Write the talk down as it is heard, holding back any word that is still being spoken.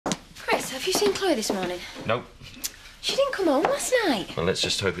Have you seen Chloe this morning? Nope. She didn't come home last night. Well, let's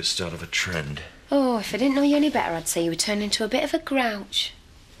just hope it's the start of a trend. Oh, if I didn't know you any better, I'd say you were turning into a bit of a grouch.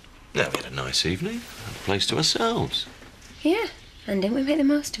 Yeah, we had a nice evening. Had a place to ourselves. Yeah, and didn't we make the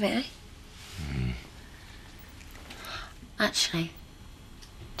most of it, eh? Mm. Actually,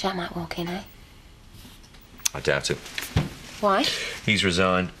 Jack might walk in, eh? I doubt it. Why? He's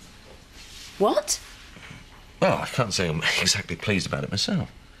resigned. What? Well, I can't say I'm exactly pleased about it myself.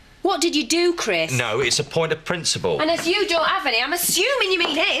 What did you do, Chris? No, it's a point of principle. And as you don't have any, I'm assuming you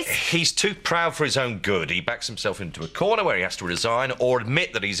mean his. He's too proud for his own good. He backs himself into a corner where he has to resign or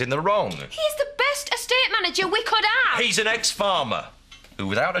admit that he's in the wrong. He's the best estate manager we could have. He's an ex-farmer who,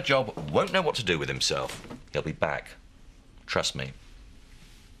 without a job, won't know what to do with himself. He'll be back. Trust me.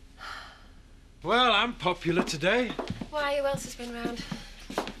 Well, I'm popular today. Why, who else has been round?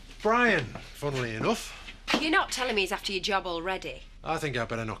 Brian, funnily enough. You're not telling me he's after your job already? I think I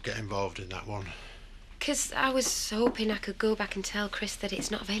better not get involved in that one. 'Cause I was hoping I could go back and tell Chris that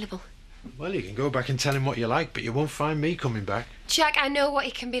it's not available. Well, you can go back and tell him what you like, but you won't find me coming back. Jack, I know what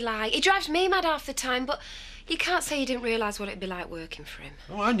he can be like. He drives me mad half the time, but you can't say you didn't realise what it'd be like working for him.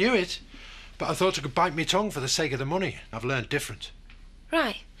 Oh, I knew it. But I thought I could bite my tongue for the sake of the money. I've learned different.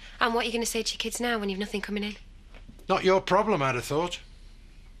 Right. And what are you going to say to your kids now when you've nothing coming in? Not your problem, I'd have thought.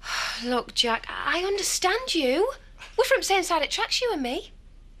 Look, Jack, I understand you. We're from the same side of tracks, you and me.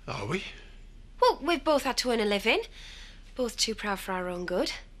 Are we? Well, we've both had to earn a living. Both too proud for our own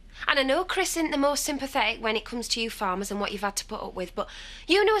good. And I know Chris isn't the most sympathetic when it comes to you farmers and what you've had to put up with, but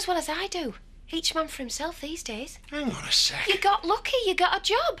you know as well as I do. Each man for himself these days. Hang on a sec. You got lucky, you got a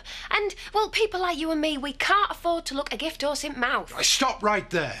job. And, well, people like you and me, we can't afford to look a gift horse in mouth. Stop right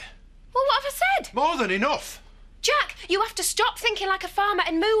there. Well, what have I said? More than enough. Jack, you have to stop thinking like a farmer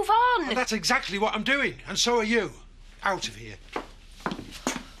and move on. Well, that's exactly what I'm doing, and so are you. Out of here.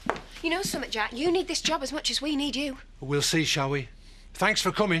 You know something, Jack? You need this job as much as we need you. We'll see, shall we? Thanks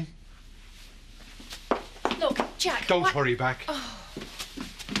for coming. Look, Jack... Don't hurry back. Oh.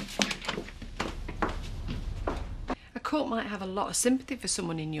 A court might have a lot of sympathy for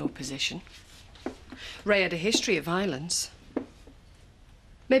someone in your position. Ray had a history of violence.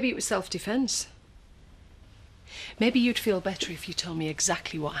 Maybe it was self-defence. Maybe you'd feel better if you told me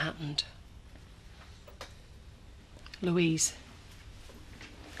exactly what happened. Louise,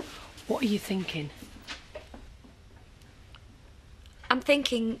 what are you thinking? I'm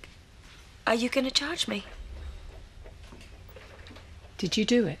thinking, are you going to charge me? Did you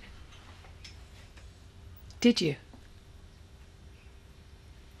do it? Did you?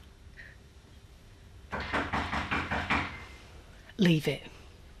 Leave it.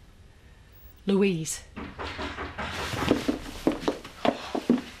 Louise.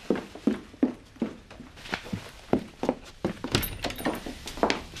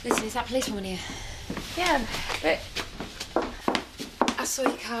 Listen, is that policewoman here? Yeah, but... I saw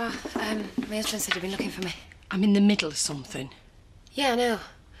your car. My husband said you'd been looking for me. I'm in the middle of something. Yeah, I know.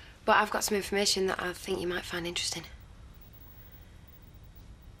 But I've got some information that I think you might find interesting.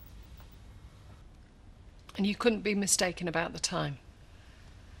 And you couldn't be mistaken about the time?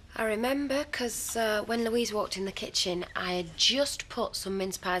 I remember, 'cause when Louise walked in the kitchen, I had just put some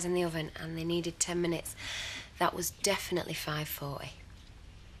mince pies in the oven and they needed 10 minutes. That was definitely 5:40.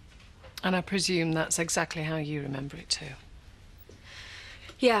 And I presume that's exactly how you remember it too.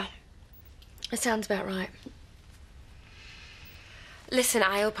 Yeah, it sounds about right. Listen,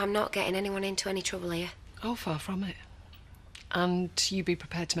 I hope I'm not getting anyone into any trouble here. Oh, far from it. And you be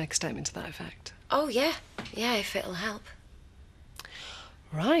prepared to make a statement to that effect? Oh, yeah. Yeah, if it'll help.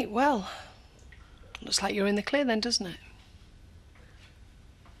 Right, well, looks like you're in the clear then, doesn't it?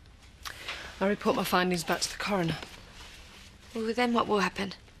 I'll report my findings back to the coroner. Well, then what will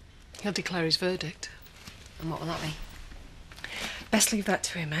happen? He'll declare his verdict. And what will that mean? Best leave that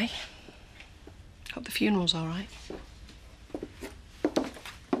to him, eh? Hope the funeral's all right.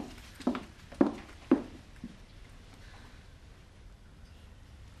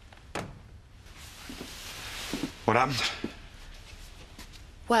 What happened?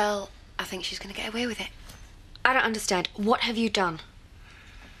 Well, I think she's going to get away with it. I don't understand. What have you done?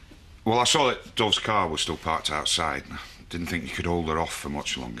 Well, I saw that Dove's car was still parked outside. Didn't think you could hold her off for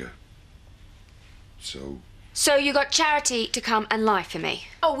much longer. So you got Charity to come and lie for me?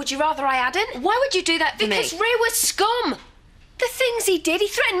 Oh, would you rather I hadn't? Why would you do that for me? Because Ray was scum. The things he did, he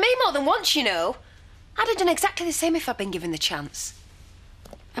threatened me more than once, you know. I'd have done exactly the same if I'd been given the chance.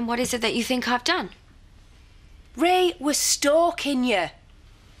 And what is it that you think I've done? Ray was stalking you.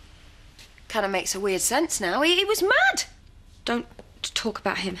 Kind of makes a weird sense now. He was mad. Don't talk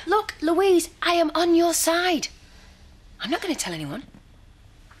about him. Look, Louise, I am on your side. I'm not going to tell anyone.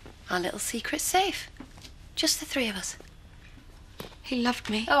 Our little secret safe. Just the three of us. He loved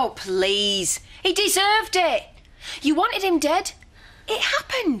me. Oh, please. He deserved it. You wanted him dead. It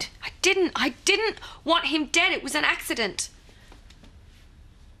happened. I didn't want him dead. It was an accident.